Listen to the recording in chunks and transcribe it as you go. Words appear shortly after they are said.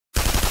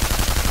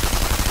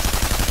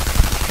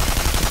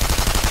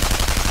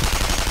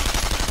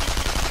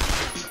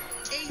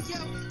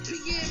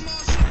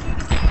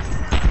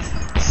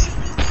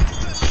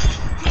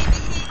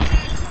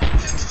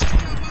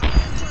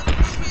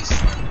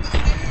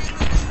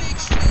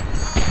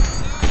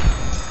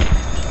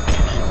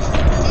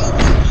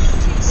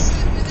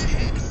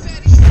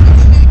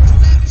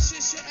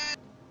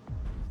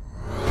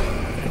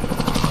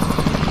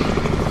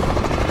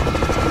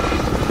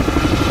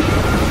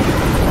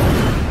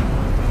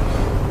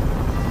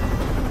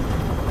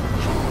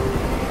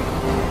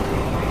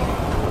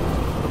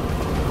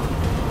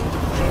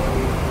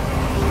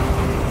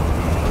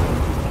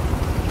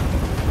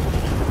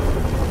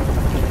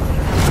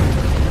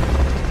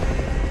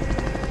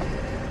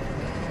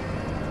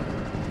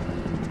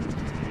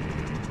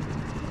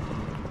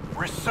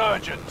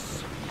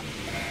Resurgence.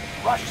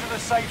 Rush to the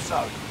safe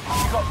zone.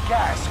 You've got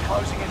gas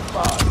closing in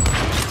fast.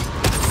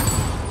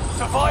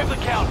 Survive the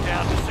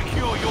countdown to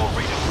secure your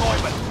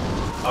redeployment.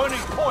 Earning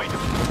points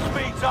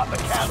speeds up the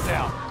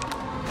countdown.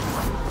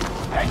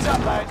 Heads up,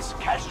 lads.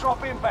 Cash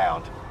drop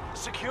inbound.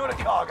 Secure the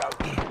cargo.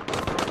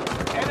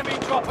 Enemy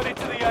dropping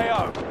into the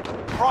AO.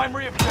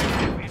 Primary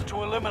objective is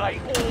to eliminate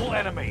all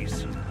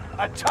enemies.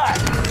 Attack!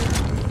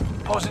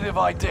 Positive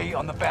ID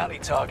on the bounty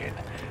target.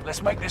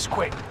 Let's make this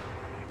quick.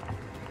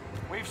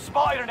 We've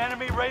spotted an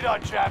enemy radar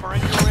jammer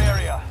in your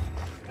area.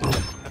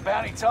 The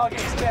bounty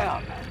target is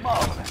down.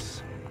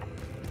 Marvelous.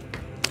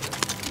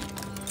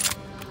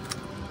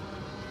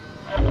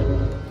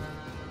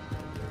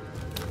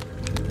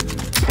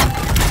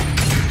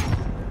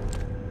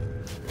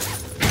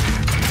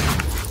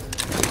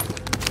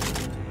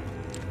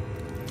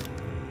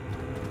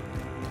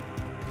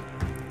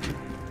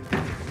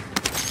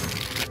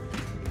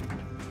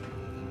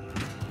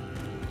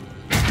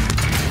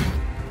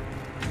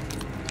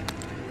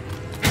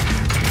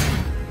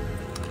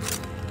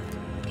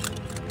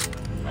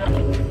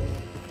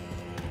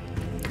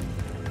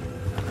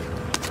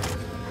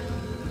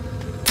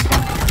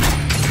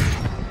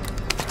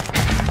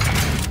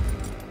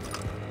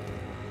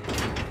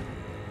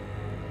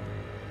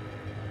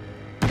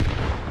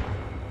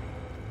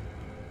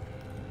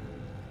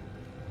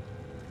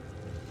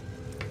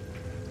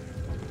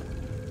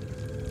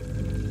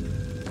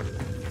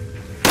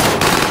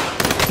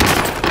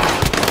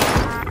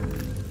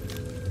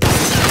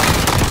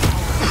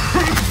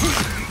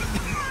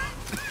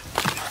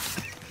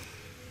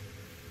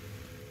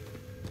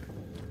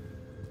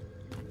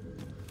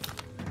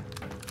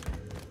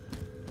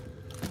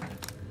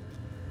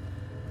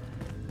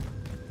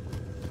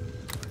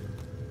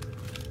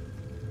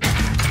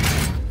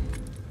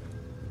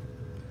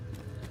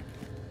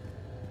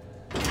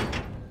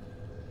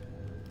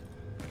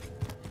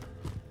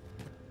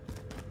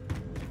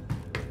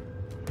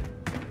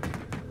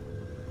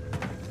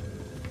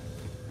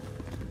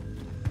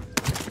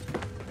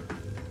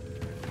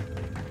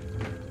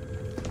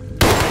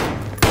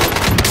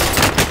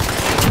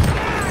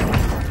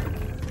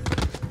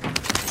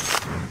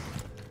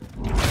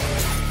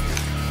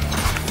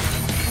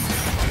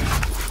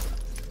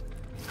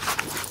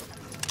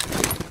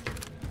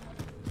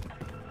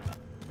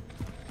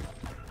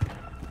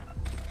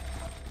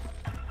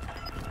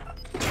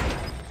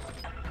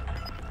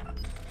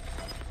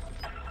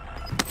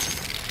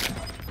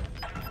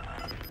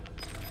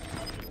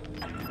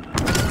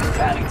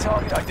 Bounty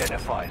target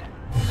identified.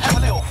 Have a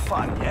little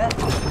fun, yeah?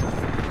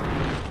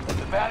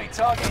 The bounty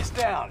target is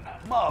down.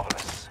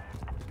 Marvelous.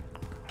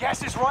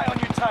 Gas is right on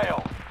your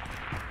tail.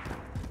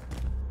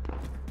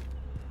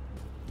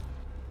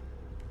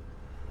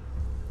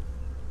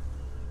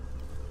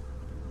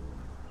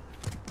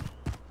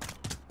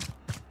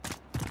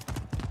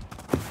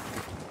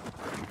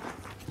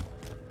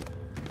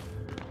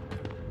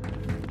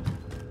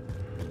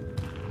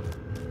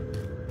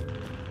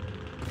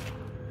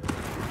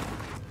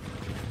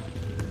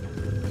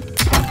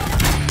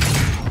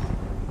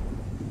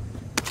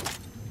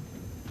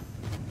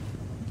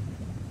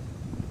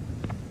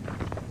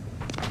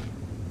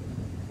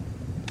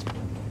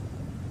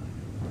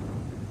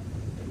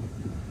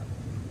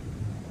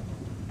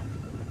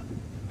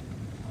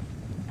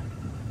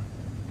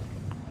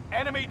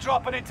 Enemy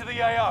dropping into the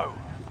AO.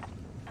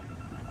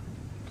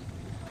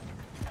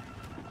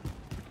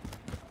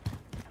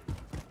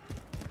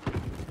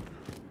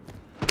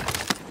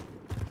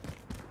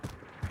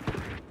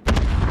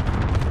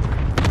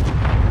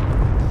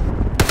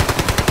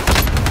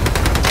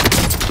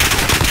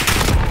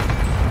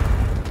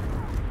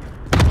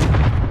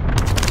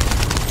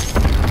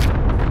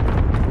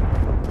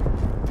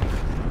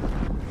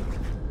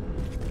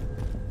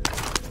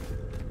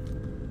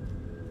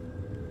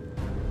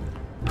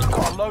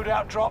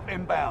 Loadout drop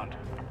inbound.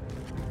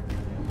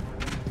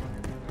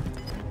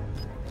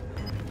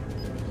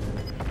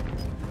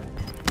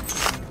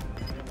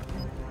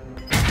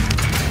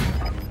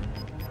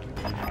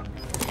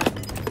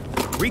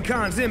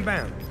 Recon's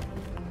inbound.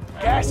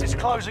 Gas is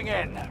closing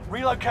in.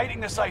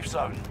 Relocating the safe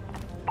zone.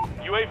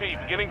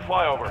 UAV beginning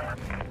flyover.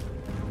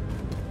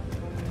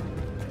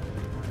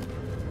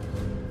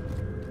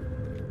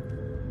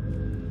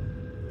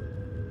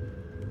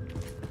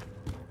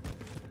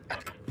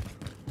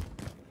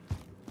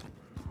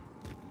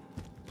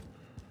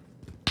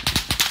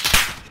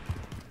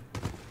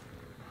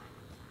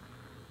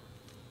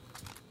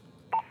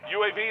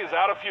 UAV is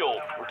out of fuel.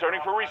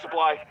 Returning for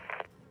resupply.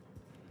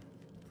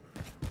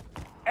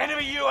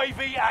 Enemy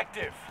UAV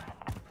active.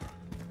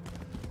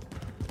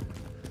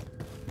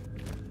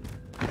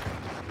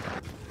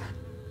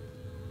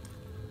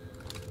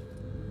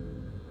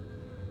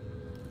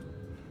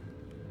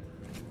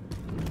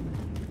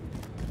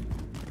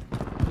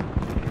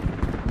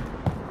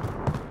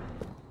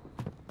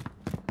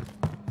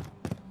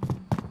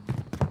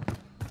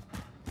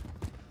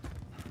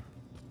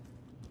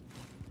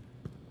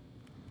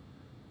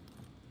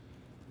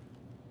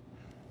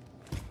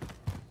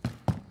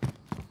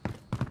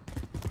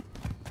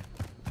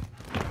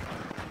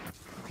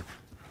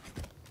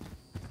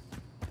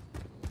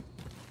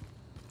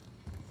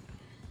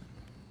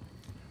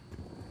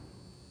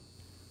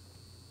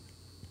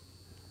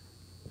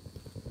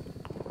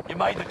 You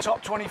made the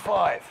top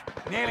 25.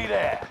 Nearly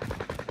there.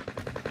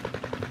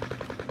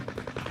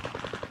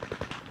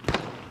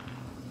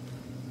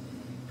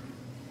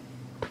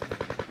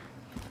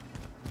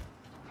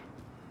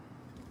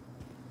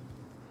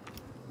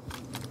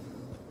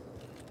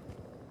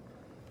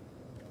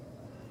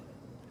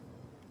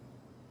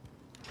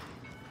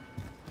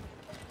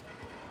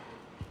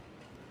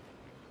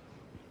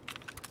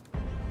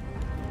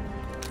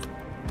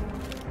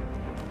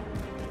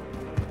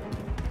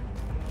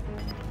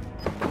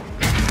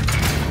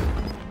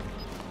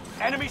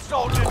 Enemy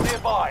soldiers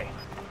nearby.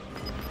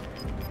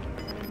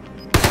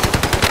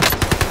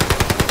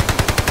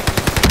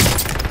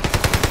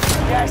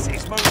 Gas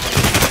is moving.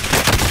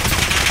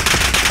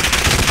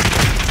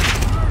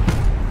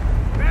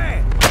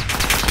 Man!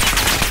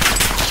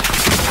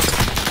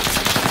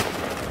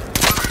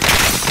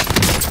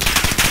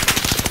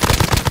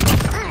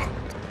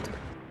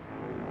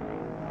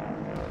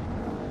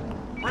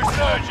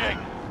 Resurging.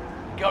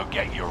 Go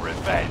get your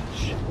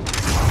revenge.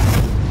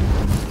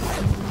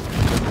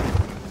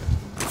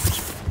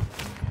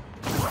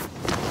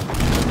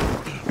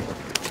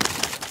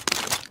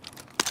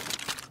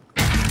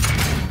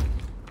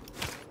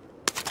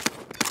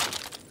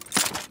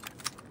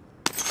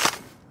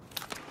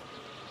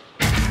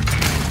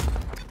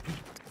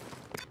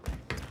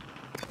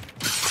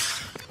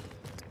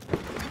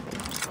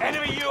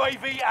 Enemy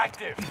UAV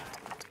active.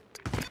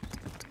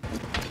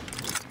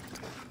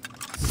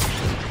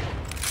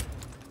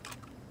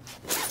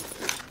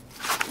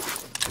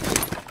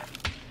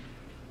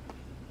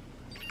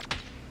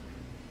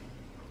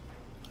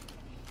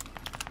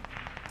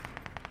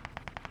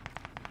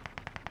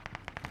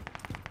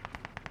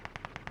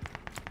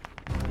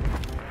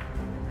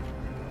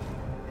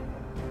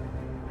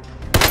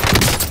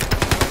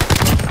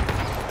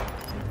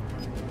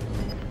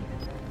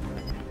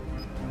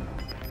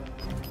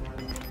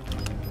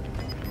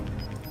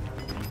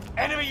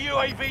 Enemy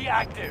UAV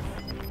active.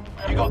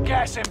 You got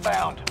gas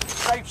inbound.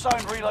 Safe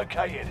zone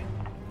relocated.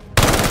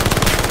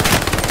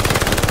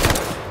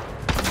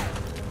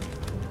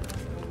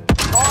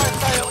 Fire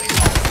sale is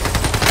on.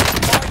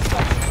 Fire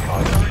station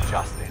codes are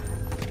adjusted.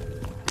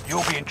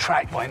 You're being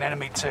tracked by an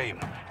enemy team.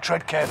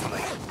 Tread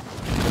carefully.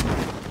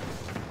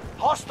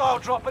 Hostile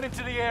dropping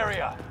into the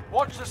area.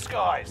 Watch the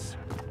skies.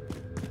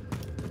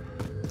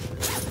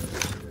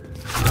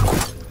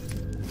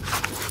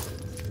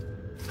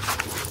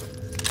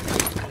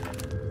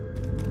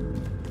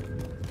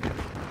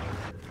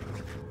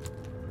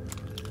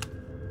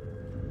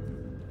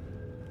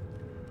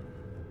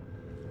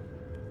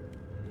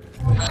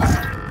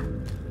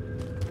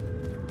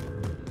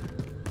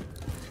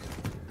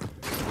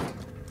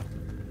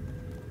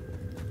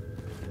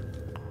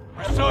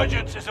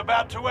 Resurgence is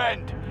about to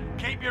end.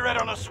 Keep your head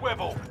on a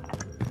swivel.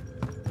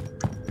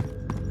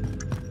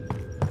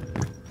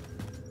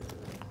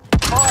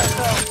 Fire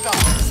sales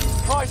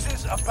done.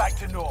 Prices are back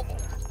to normal.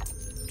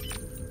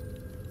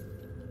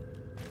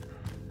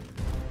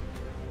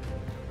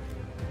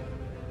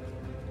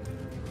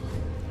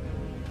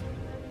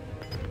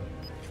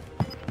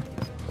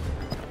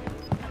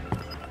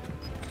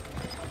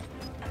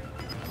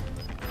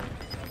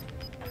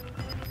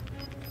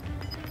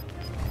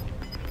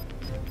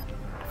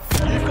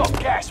 You've got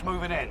gas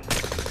moving in.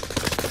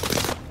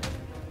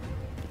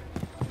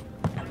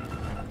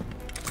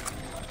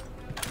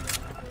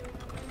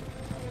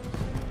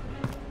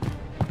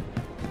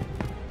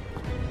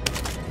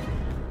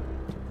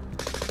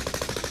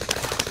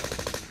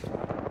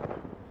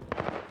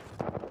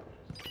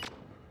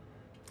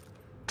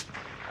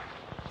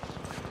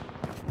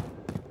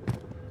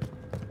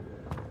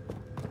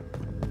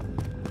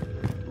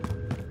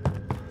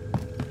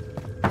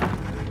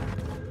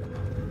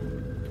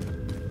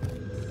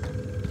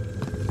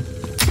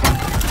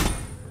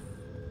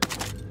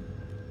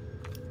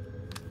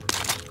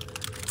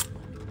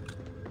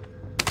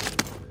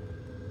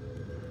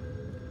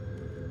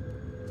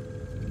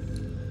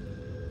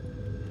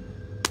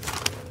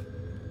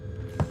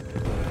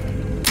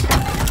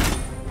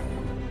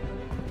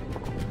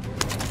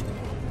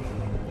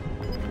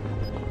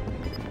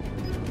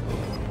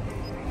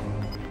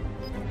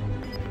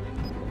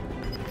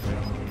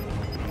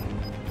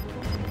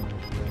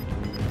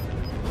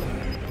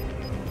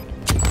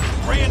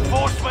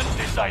 Reinforcement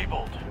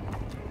disabled.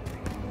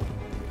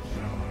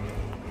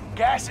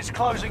 Gas is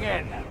closing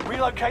in.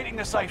 Relocating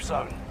the safe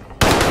zone.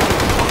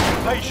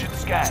 Occupation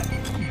scan.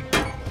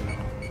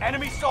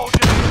 Enemy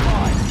soldiers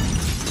nearby.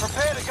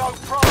 Prepare to go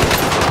prone.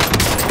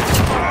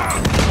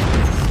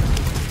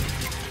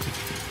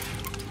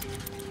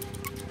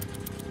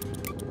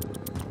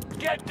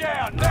 Get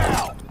down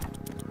now!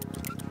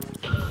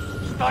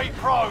 Stay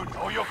prone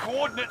or your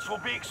coordinates will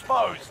be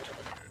exposed.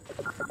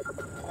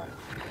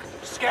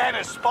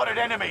 Scanners spotted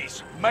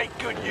enemies. Make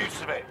good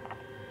use of it.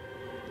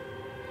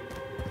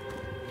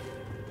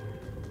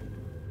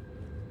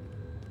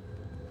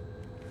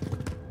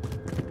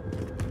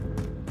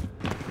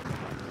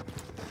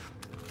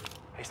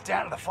 It's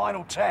down to the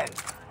final 10.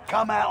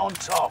 Come out on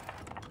top.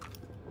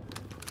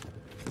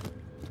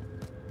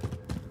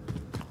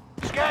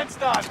 Scan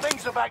That's done.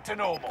 Things are back to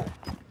normal.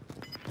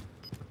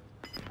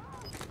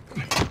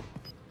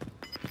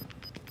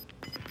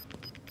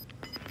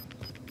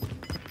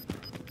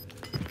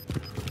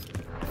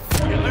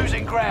 You're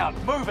losing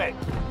ground. Move it.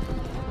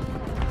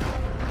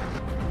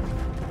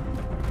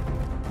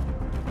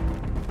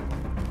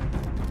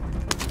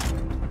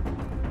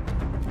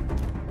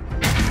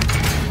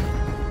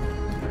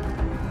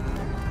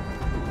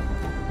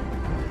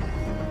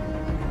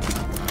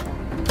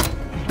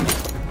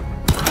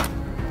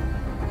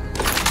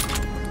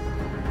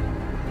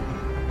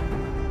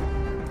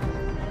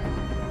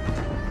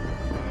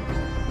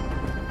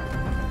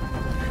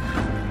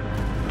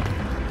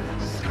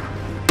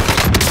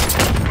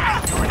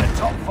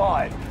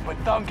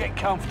 But don't get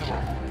comfortable.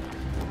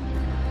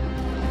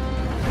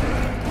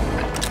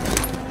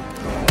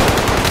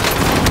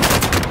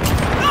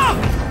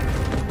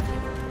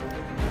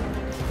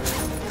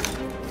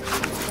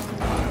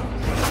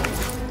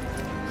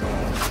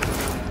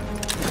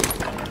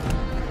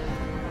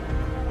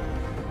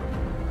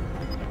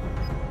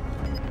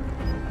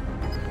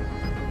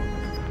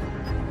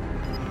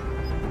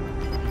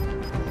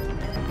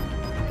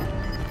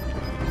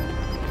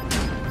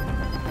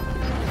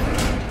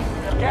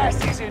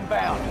 Gas is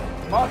inbound.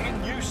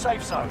 Marking new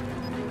safe zone.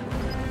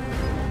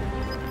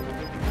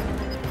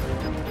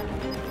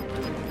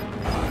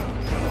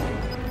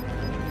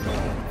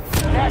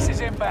 Gas is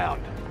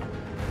inbound.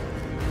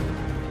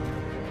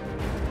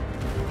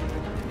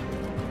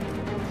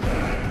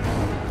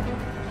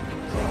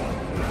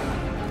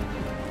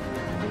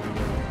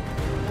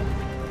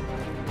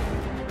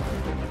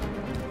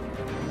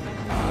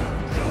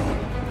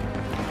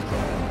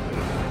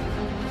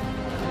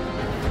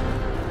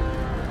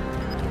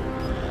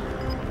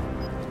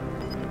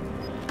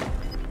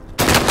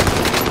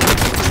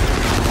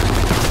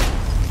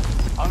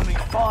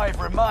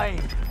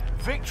 Remained.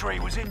 Victory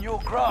was in your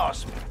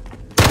grasp.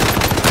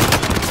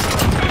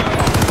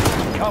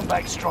 Come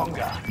back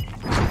stronger.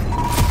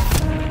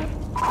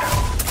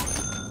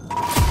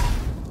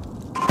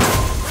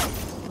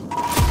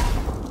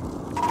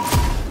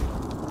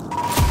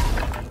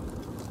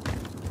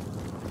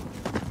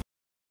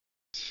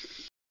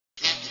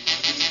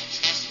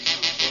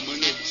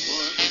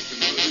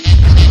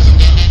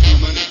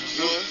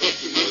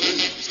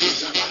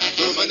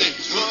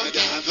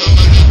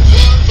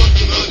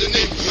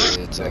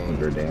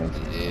 Dance.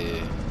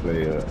 Yeah.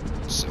 Play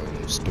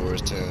Some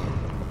stores town.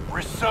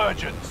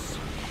 Resurgence.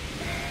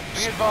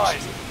 Be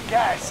advised,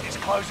 gas is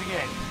closing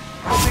in.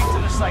 Proceed to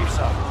the safe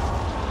zone.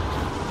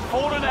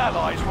 Fallen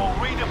allies will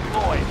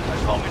redeploy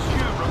as long as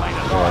you remain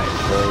alive.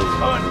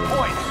 Earn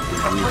points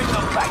to bring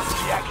them back to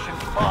the action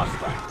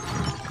faster.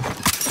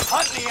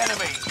 Hunt the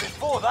enemies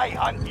before they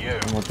hunt you.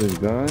 I want this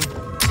gun.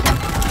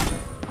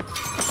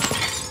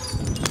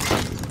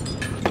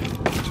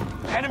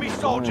 Enemy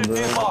soldier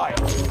nearby.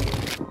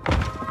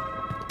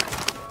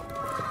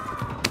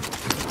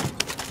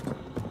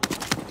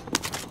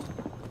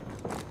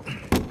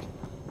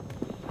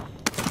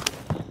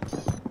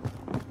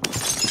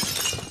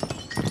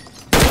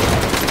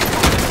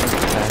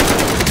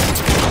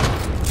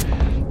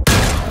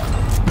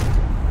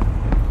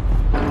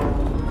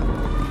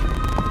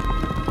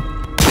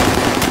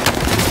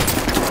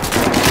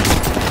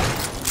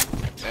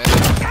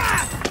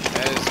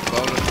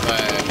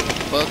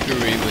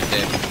 Fuckery with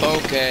that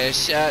funk ass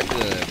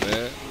shotgun,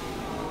 man.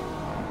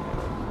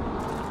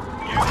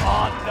 You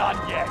aren't done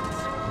yet.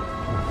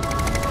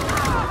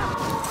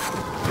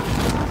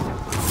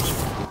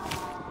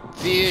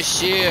 Fair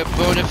share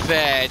bona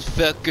fide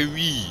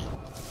fuckery.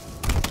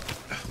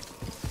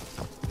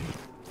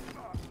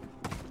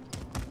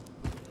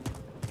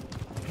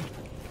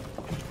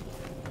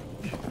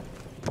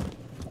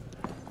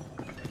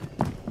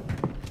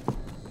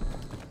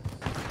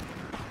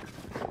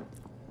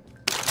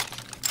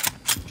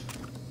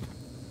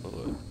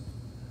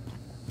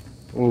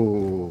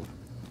 Oh.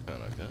 What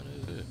kind of gun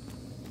is it?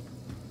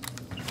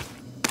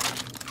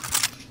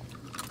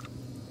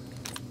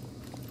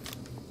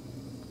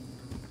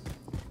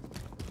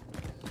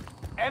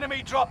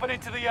 Enemy dropping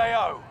into the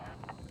AO.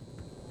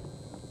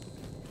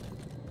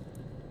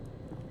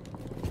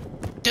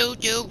 Do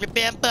you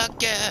remember,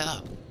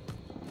 girl?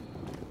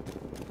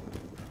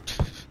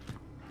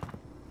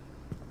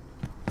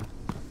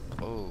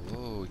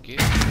 Oh, get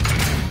it.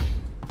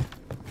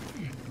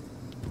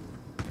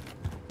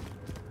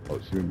 Oh,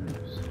 shoot.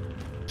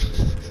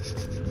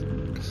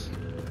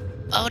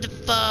 Oh, the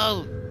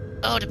phone!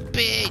 Oh, the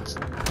bitch!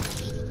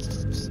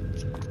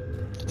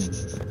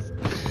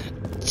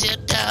 2,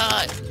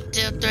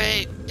 2,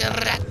 3.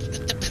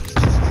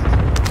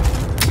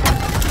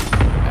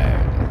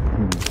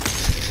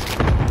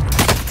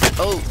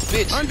 Oh,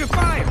 bitch! Under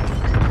fire!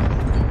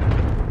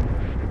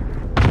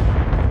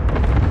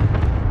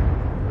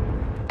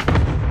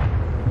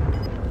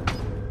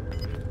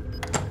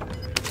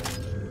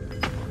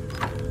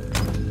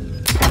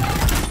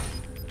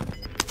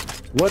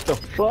 What the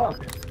fuck?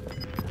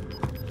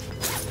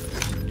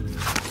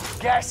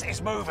 Gas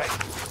is moving.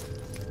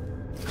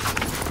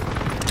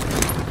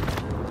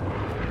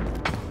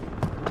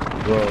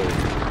 Bro.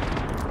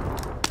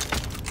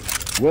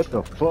 What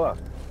the fuck?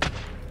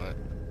 What?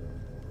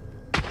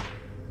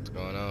 What's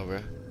going on,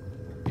 bro?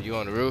 Are you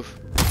on the roof?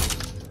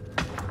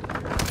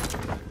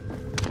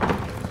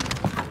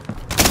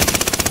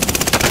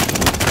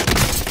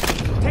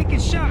 Taking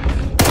shots.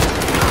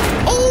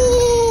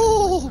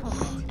 Oh!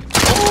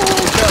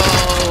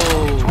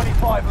 Oh no!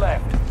 25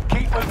 left.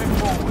 Keep moving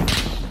forward.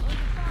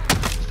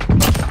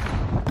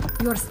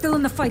 You are still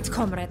in the fight,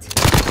 comrade.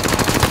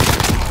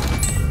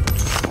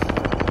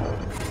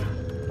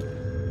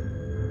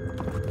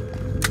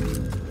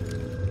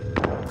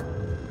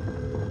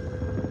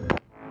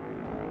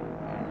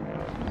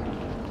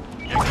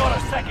 You've got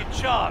a second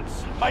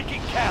chance. Make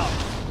it count.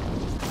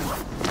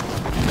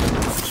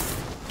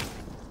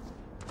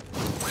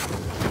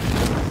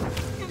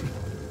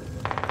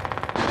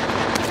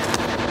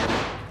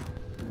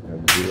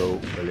 Zero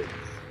bullets.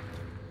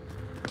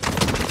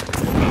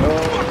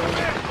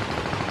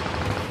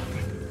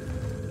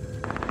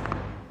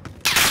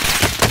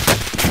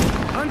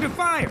 Under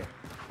fire.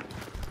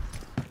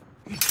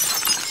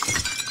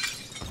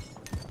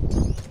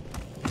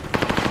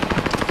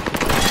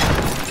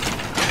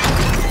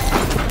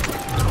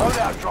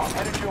 Loadout drop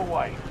headed your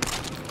way.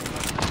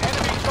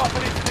 Enemy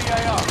dropping into the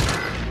AR.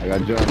 I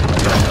got jumped.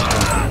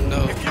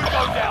 No. If you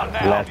go down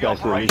now, Last the guy should have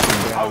operation's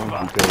reached down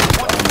over. because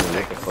I don't know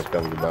what the fuck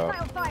that was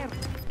about. Fire.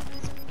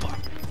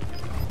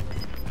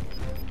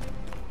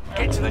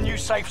 Get to the new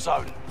safe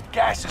zone.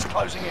 Gas is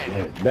closing in.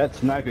 Yeah, that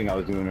sniping I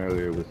was doing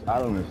earlier was, I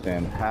don't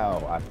understand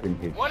how I couldn't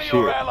hit One of shit.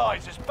 your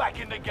allies is back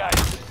in the game.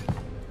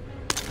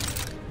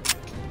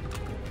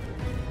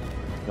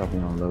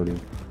 Dropping on loading.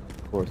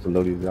 Of course the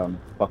loading's out in the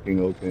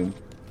fucking open.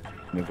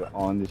 Nigga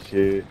on the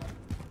shit.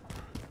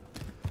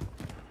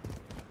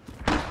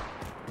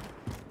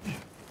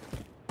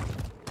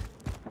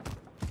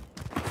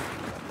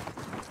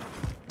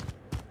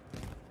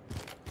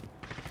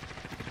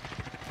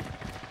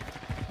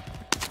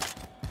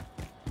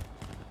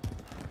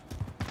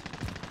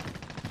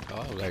 Oh,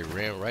 I like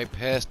ran right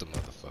past the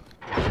motherfucker.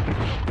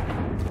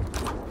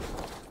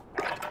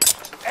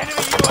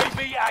 Enemy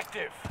UAV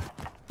active.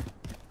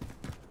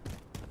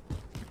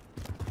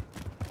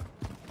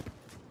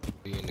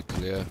 Be in the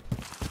clear.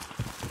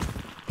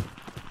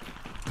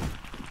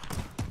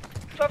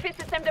 Trophy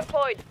system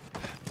deployed.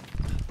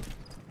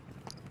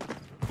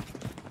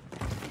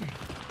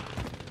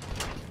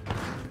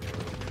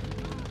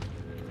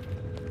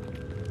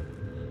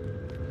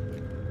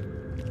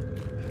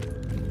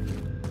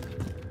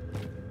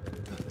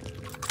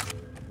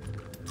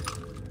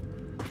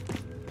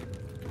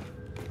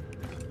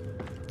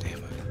 Damn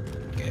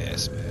it.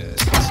 Gas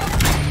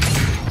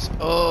mask.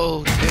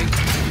 Oh, thank you.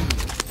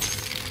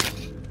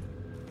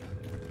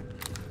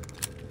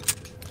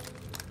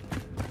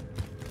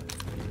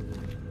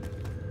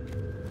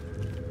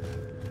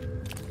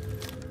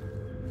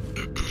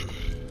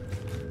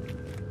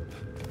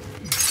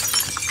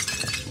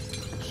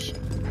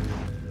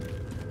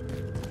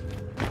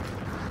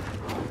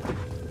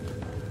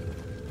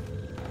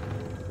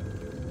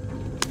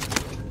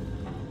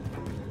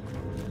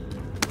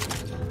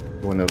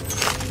 One up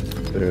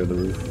there, the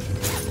roof.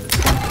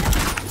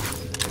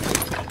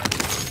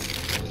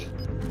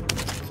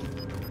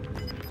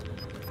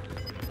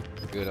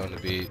 Good on the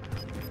beat.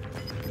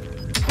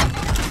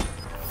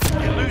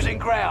 You're losing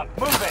ground.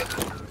 Move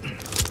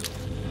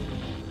it.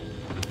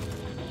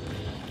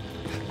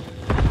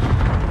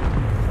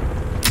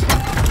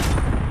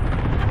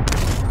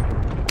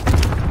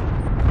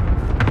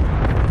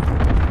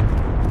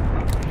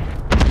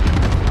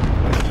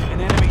 An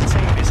enemy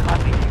team is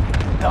hunting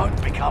you.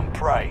 Don't become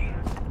prey.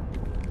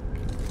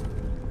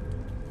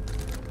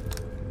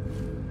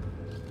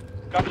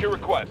 Got your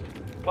request.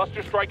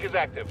 Cluster strike is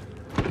active.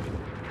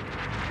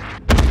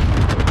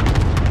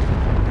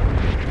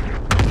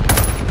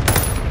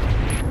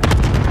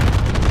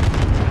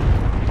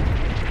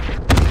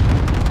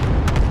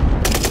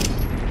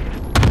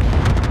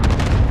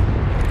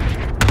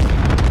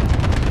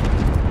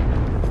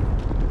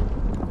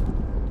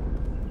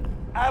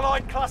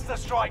 Allied cluster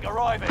strike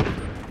arriving.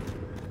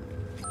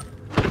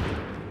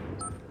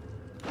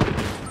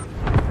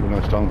 You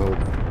know, stronghold.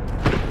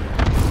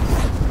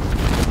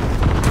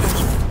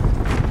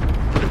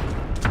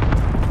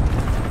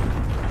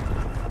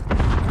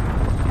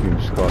 You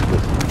just got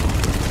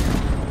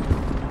this.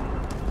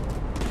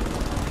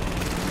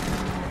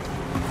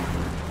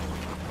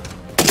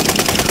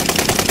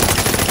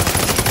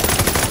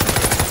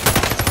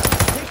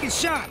 Taking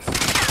shots.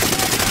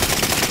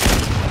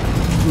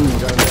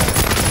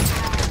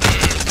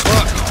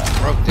 Fuck!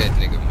 Broke that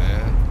nigga,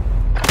 man.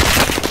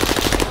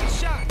 Taking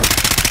shots.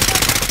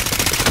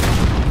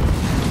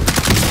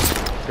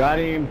 Got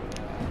him.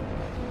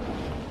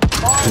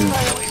 Fire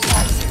sale is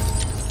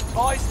active.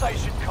 Buy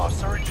station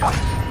costs are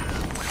adjusted.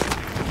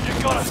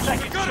 You've got a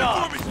second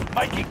chance.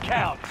 Make it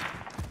count.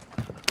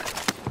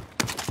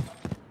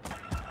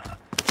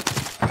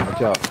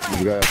 Watch out.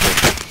 You got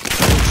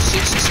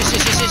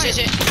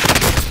Shit.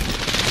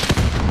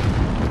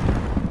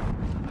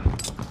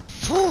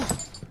 Whew.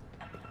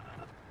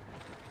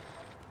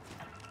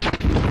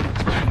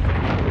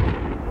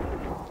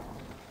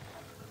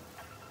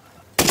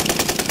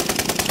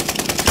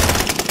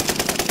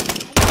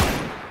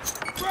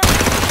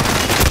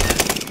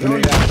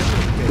 Grenade out.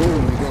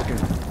 Boom, he's broken.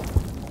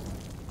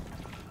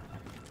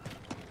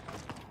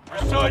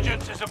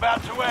 Resurgence is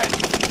about to end.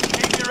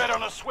 Keep your head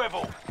on a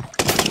swivel.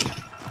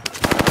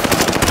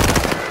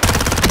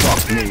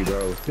 Fuck me,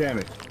 bro. Damn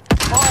it.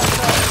 Fire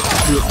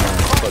Shit, man.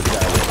 Fuck, get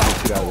out of there.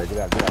 Get out of there. Get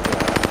out, get out, get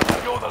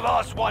out. You're the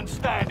last one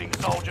standing,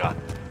 soldier.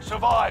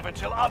 Survive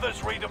until others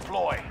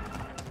redeploy.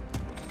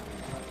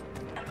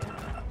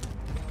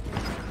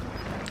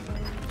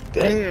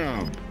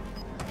 Damn.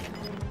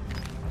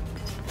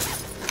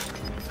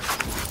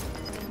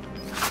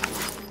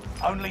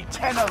 Only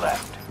 10 are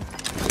left.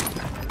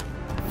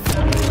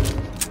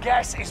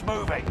 Gas is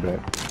moving.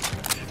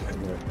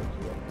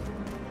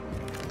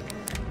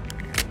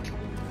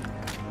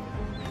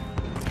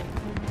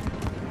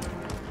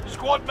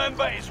 Squad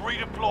member is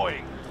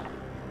redeploying.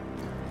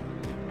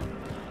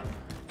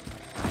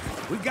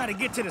 We gotta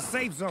get to the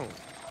safe zone.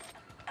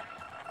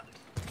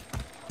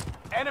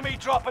 Enemy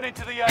dropping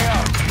into the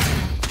AO.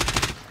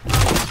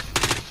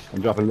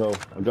 I'm dropping low.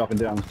 I'm dropping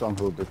down the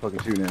stronghold. They're fucking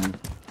shooting at me.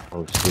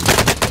 Oh shit.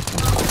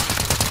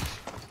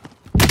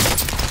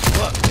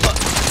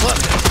 What?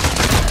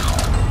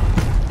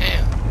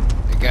 Damn,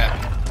 they got me.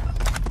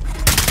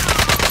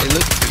 They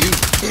looking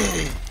for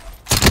you.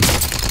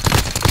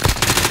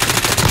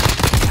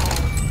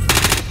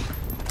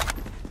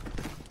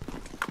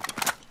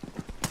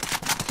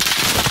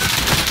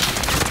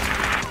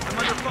 I'm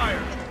under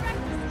fire.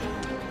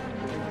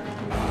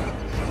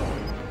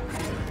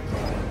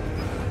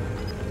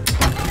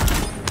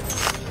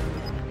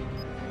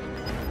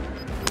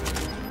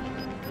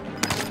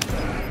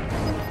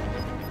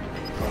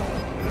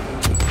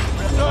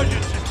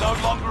 Resurgence is no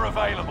longer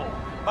available.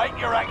 Make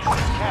your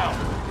actions count.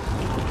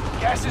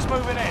 Gas is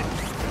moving in.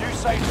 New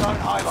safe zone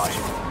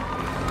highlighted.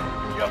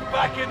 You're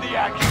back in the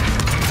action.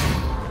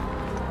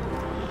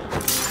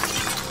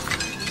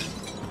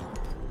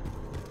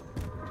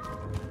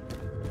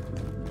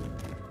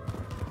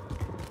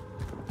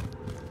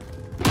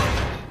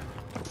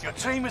 Your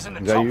team is in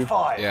the Is that top you?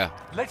 5. Yeah.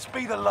 Let's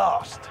be the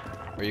last.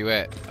 Where you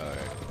at? Alright,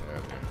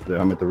 okay.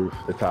 Yeah, I'm at the roof,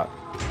 the top.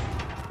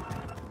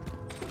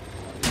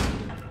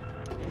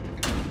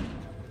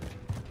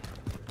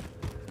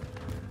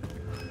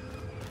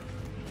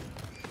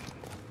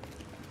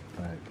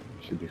 Alright,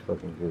 should be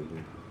fucking good,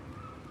 dude.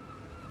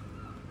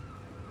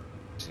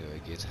 Till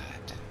it gets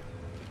hot.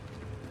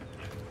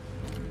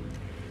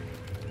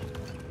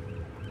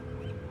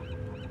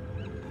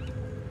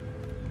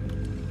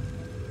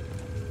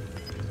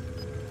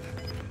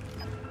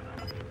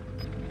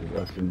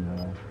 Us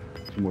and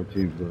 2 more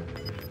teams, bro.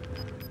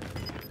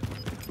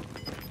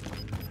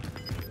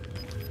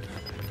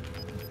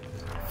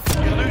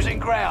 You're losing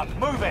ground.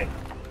 Move it.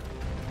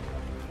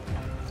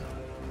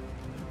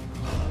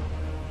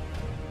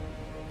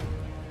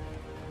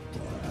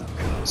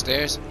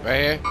 Stairs,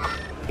 right here.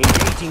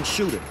 Engaging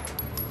shooter.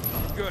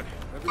 Good.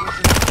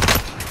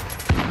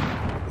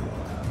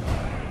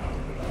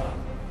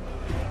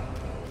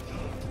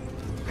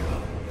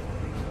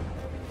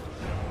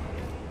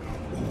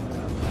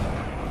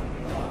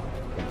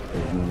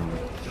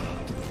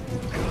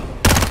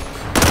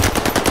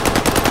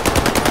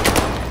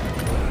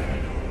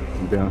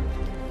 I'm down.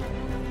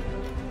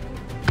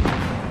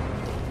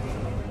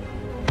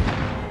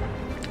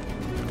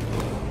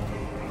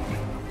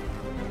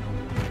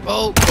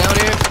 Oh, down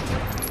here.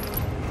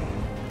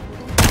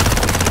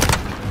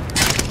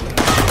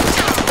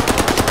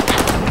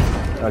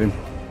 Got him.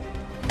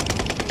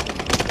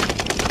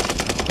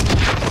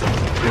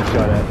 Good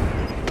shot at.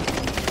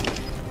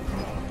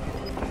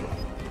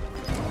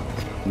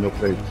 No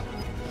place.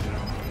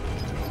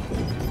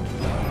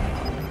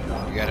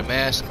 You got a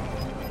mask?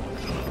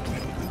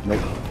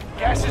 Nope.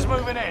 Gas is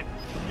moving in.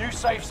 New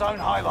safe zone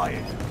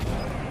highlighted.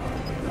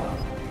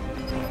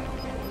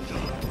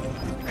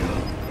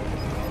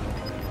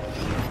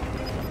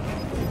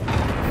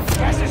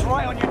 Gas is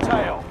right on your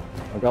tail.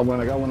 I got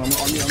one on me.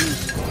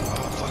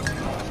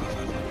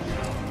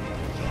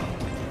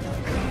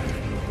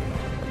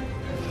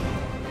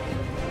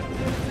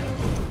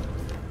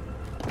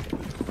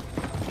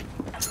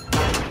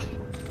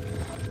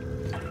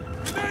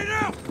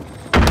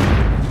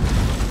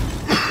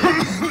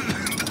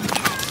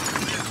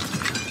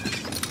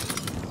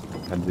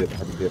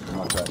 Had to dip from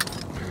my side.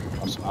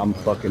 I'm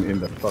fucking in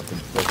the fucking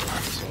circle.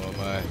 So am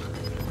I.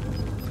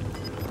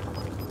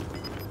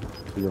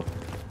 Here you go.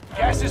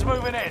 Gas is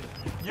moving in.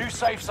 New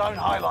safe zone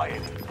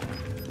highlighted.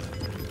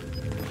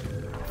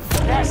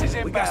 Gas is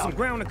We got some inbound.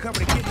 ground to cover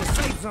to get in the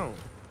safe zone.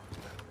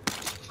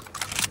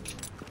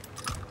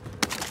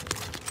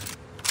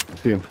 I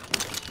see him.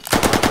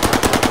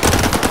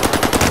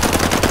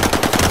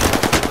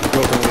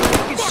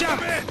 Get shot,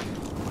 man.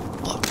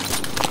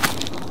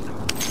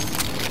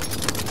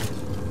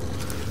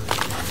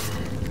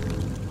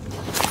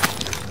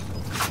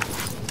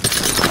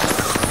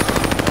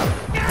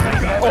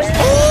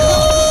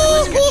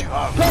 Let's get you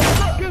home. Let's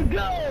fucking go!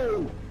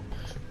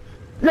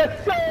 Yes,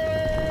 sir!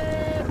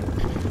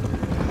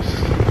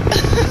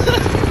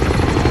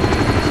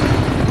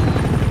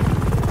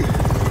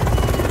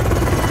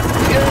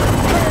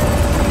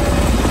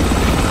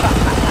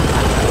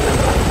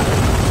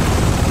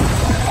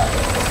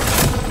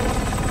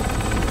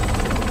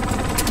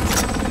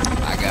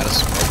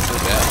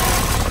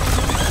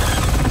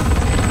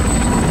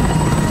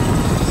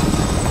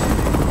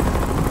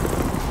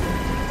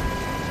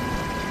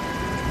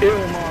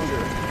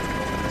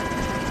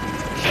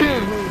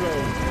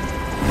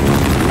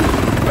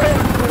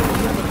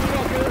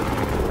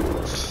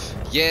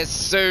 Yes,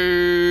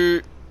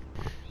 sir.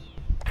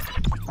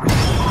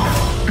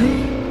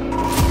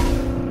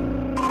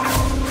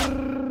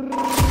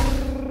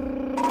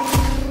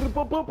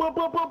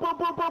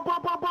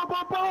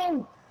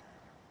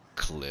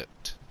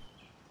 Clipped.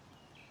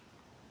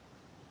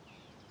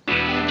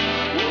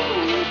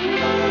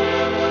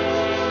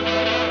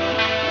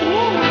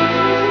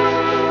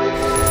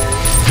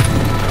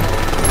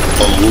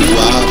 Oh,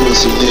 why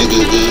pussy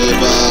nigga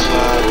goodbye?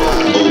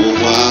 Oh,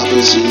 why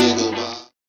pussy nigga?